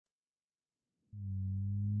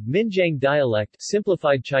Minjiang dialect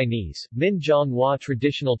simplified Chinese, Minjiang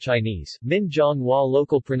traditional Chinese, Minjiang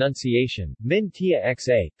local pronunciation, Min Tia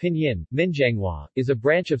Xa, Pinyin, Minjiang is a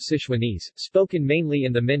branch of Sichuanese, spoken mainly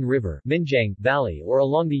in the Min River Minjiang Valley or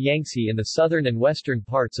along the Yangtze in the southern and western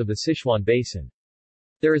parts of the Sichuan Basin.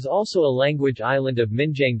 There is also a language island of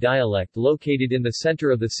Minjiang dialect located in the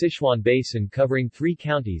center of the Sichuan Basin covering 3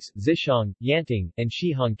 counties, Zhejiang, Yanting, and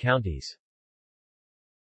Xihang counties.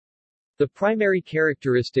 The primary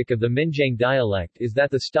characteristic of the Minjiang dialect is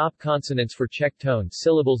that the stop consonants for check-tone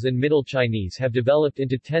syllables in Middle Chinese have developed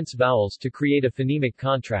into tense vowels to create a phonemic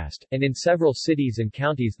contrast, and in several cities and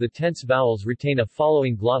counties the tense vowels retain a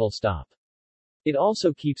following glottal stop. It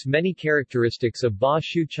also keeps many characteristics of Ba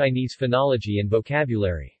Shu Chinese phonology and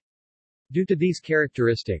vocabulary. Due to these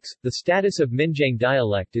characteristics, the status of Minjiang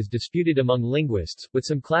dialect is disputed among linguists, with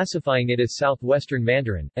some classifying it as Southwestern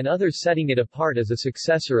Mandarin, and others setting it apart as a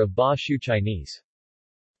successor of Ba Shu Chinese.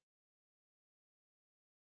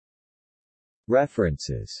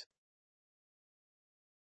 References